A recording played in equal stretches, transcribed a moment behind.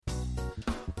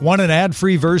Want an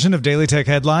ad-free version of Daily Tech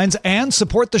Headlines and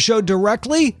support the show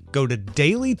directly? Go to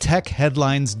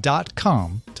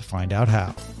dailytechheadlines.com to find out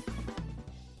how.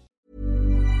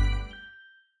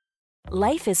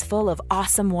 Life is full of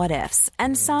awesome what-ifs,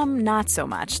 and some not so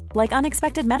much, like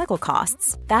unexpected medical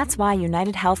costs. That's why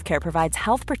United Healthcare provides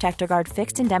Health Protector Guard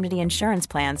fixed indemnity insurance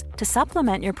plans to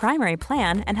supplement your primary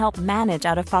plan and help manage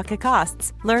out-of-pocket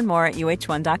costs. Learn more at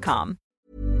uh1.com.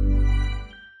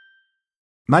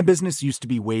 My business used to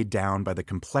be weighed down by the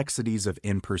complexities of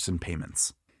in-person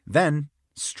payments. Then,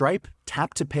 Stripe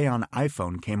Tap to Pay on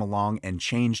iPhone came along and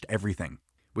changed everything.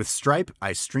 With Stripe,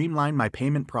 I streamlined my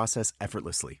payment process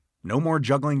effortlessly. No more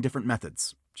juggling different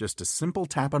methods. Just a simple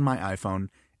tap on my iPhone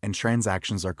and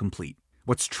transactions are complete.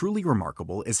 What's truly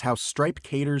remarkable is how Stripe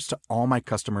caters to all my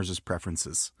customers'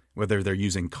 preferences. Whether they're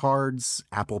using cards,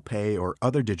 Apple Pay, or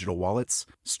other digital wallets,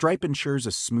 Stripe ensures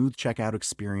a smooth checkout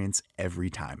experience every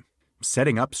time.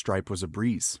 Setting up Stripe was a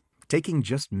breeze, taking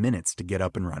just minutes to get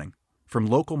up and running. From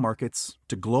local markets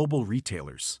to global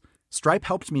retailers, Stripe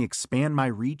helped me expand my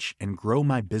reach and grow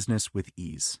my business with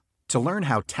ease. To learn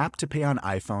how Tap to Pay on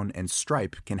iPhone and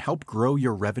Stripe can help grow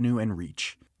your revenue and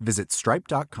reach, visit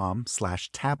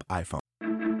stripe.com/tapiphone.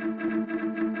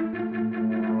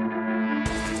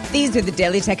 These are the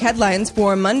Daily Tech Headlines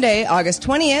for Monday, August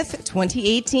 20th,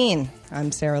 2018.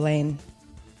 I'm Sarah Lane.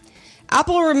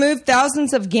 Apple removed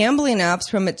thousands of gambling apps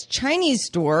from its Chinese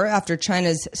store after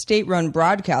China's state-run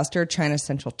broadcaster, China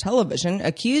Central Television,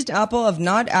 accused Apple of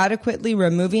not adequately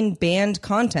removing banned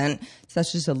content,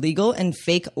 such as illegal and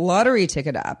fake lottery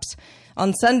ticket apps.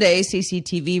 On Sunday,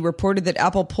 CCTV reported that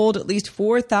Apple pulled at least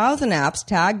 4,000 apps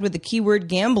tagged with the keyword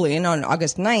gambling on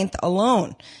August 9th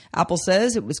alone. Apple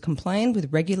says it was complying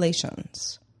with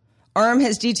regulations. ARM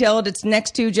has detailed its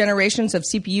next two generations of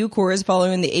CPU cores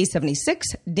following the A76,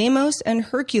 Deimos, and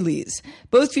Hercules.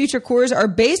 Both future cores are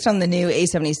based on the new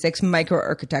A76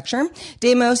 microarchitecture.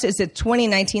 Deimos is its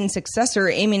 2019 successor,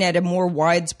 aiming at a more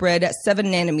widespread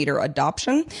 7-nanometer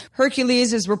adoption.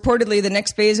 Hercules is reportedly the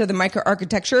next phase of the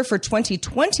microarchitecture for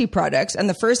 2020 products and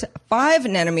the first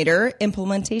 5-nanometer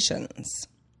implementations.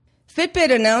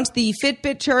 Fitbit announced the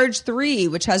Fitbit Charge 3,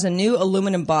 which has a new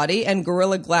aluminum body and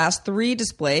Gorilla Glass 3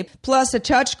 display, plus a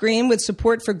touchscreen with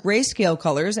support for grayscale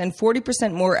colors and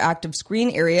 40% more active screen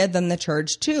area than the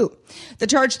Charge 2. The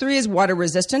Charge 3 is water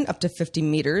resistant up to 50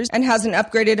 meters and has an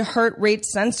upgraded heart rate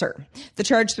sensor. The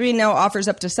Charge 3 now offers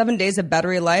up to 7 days of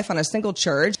battery life on a single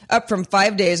charge, up from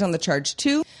 5 days on the Charge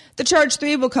 2. The Charge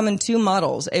 3 will come in two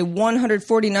models, a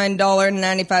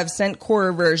 $149.95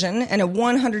 core version and a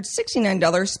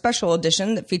 $169 special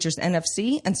edition that features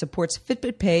NFC and supports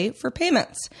Fitbit Pay for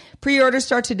payments. Pre-orders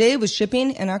start today with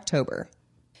shipping in October.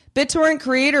 BitTorrent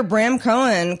creator Bram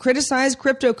Cohen criticized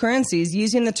cryptocurrencies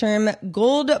using the term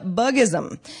gold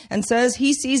bugism and says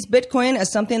he sees Bitcoin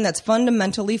as something that's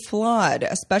fundamentally flawed,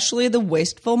 especially the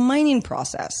wasteful mining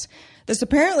process. This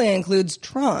apparently includes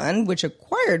Tron, which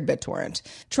acquired BitTorrent.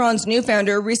 Tron's new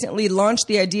founder recently launched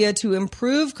the idea to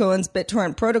improve Cohen's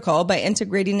BitTorrent protocol by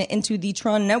integrating it into the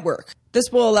Tron network.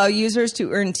 This will allow users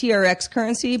to earn TRX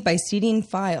currency by seeding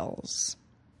files.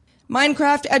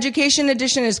 Minecraft Education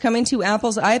Edition is coming to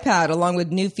Apple's iPad, along with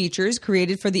new features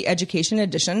created for the Education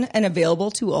Edition and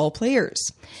available to all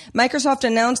players. Microsoft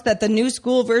announced that the new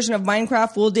school version of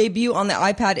Minecraft will debut on the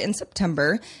iPad in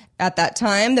September. At that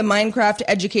time, the Minecraft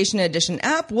Education Edition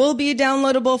app will be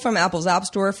downloadable from Apple's App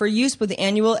Store for use with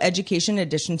annual Education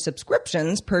Edition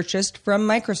subscriptions purchased from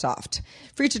Microsoft.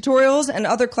 Free tutorials and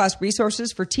other class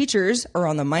resources for teachers are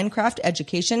on the Minecraft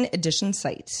Education Edition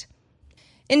site.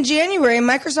 In January,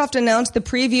 Microsoft announced the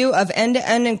preview of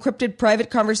end-to-end encrypted private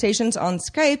conversations on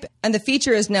Skype, and the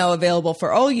feature is now available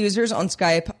for all users on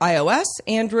Skype iOS,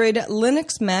 Android,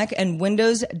 Linux, Mac, and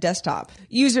Windows Desktop.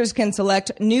 Users can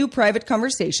select New Private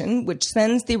Conversation, which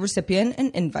sends the recipient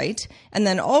an invite, and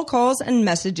then all calls and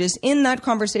messages in that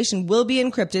conversation will be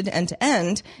encrypted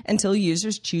end-to-end until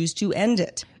users choose to end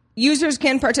it. Users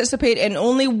can participate in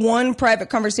only one private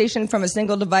conversation from a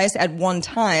single device at one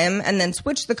time and then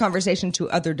switch the conversation to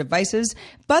other devices,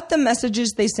 but the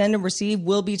messages they send and receive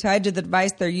will be tied to the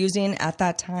device they're using at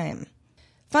that time.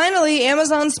 Finally,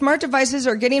 Amazon smart devices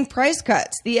are getting price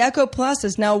cuts. The Echo Plus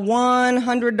is now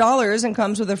 $100 and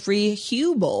comes with a free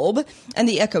Hue bulb, and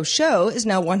the Echo Show is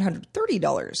now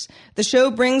 $130. The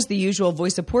Show brings the usual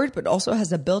voice support, but also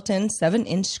has a built-in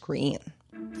 7-inch screen.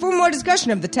 For more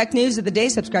discussion of the tech news of the day,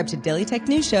 subscribe to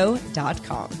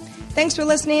dailytechnewsshow.com. Thanks for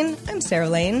listening. I'm Sarah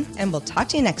Lane, and we'll talk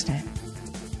to you next time.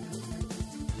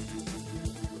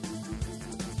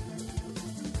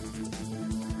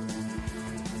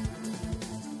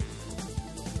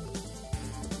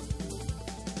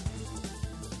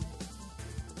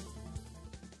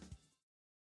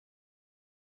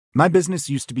 My business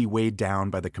used to be weighed down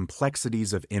by the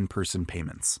complexities of in-person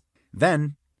payments.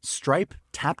 Then, Stripe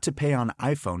Tap to Pay on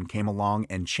iPhone came along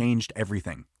and changed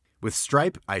everything. With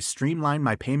Stripe, I streamlined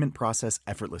my payment process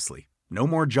effortlessly. No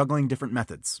more juggling different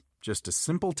methods. Just a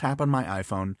simple tap on my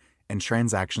iPhone and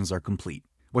transactions are complete.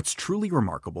 What's truly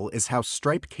remarkable is how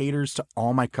Stripe caters to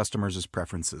all my customers'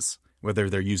 preferences. Whether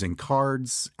they're using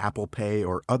cards, Apple Pay,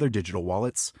 or other digital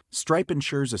wallets, Stripe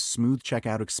ensures a smooth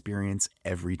checkout experience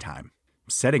every time.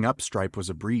 Setting up Stripe was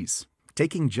a breeze,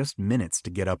 taking just minutes to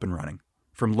get up and running.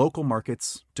 From local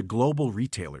markets to global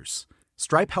retailers,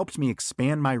 Stripe helped me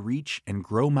expand my reach and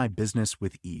grow my business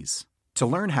with ease. To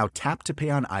learn how Tap to Pay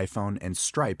on iPhone and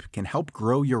Stripe can help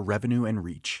grow your revenue and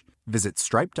reach, visit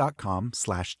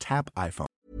stripe.com/tapiphone.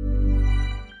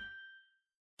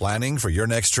 Planning for your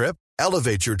next trip?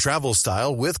 Elevate your travel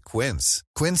style with Quince.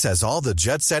 Quince has all the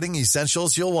jet-setting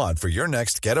essentials you'll want for your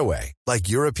next getaway, like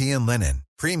European linen,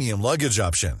 premium luggage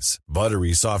options,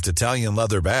 buttery soft Italian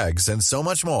leather bags, and so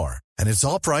much more. And it's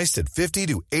all priced at 50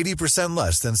 to 80%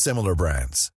 less than similar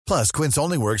brands. Plus, Quince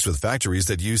only works with factories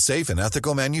that use safe and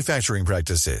ethical manufacturing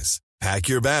practices. Pack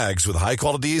your bags with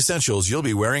high-quality essentials you'll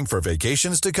be wearing for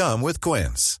vacations to come with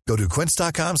Quince. Go to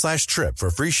quince.com/trip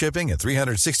for free shipping and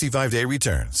 365-day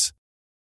returns.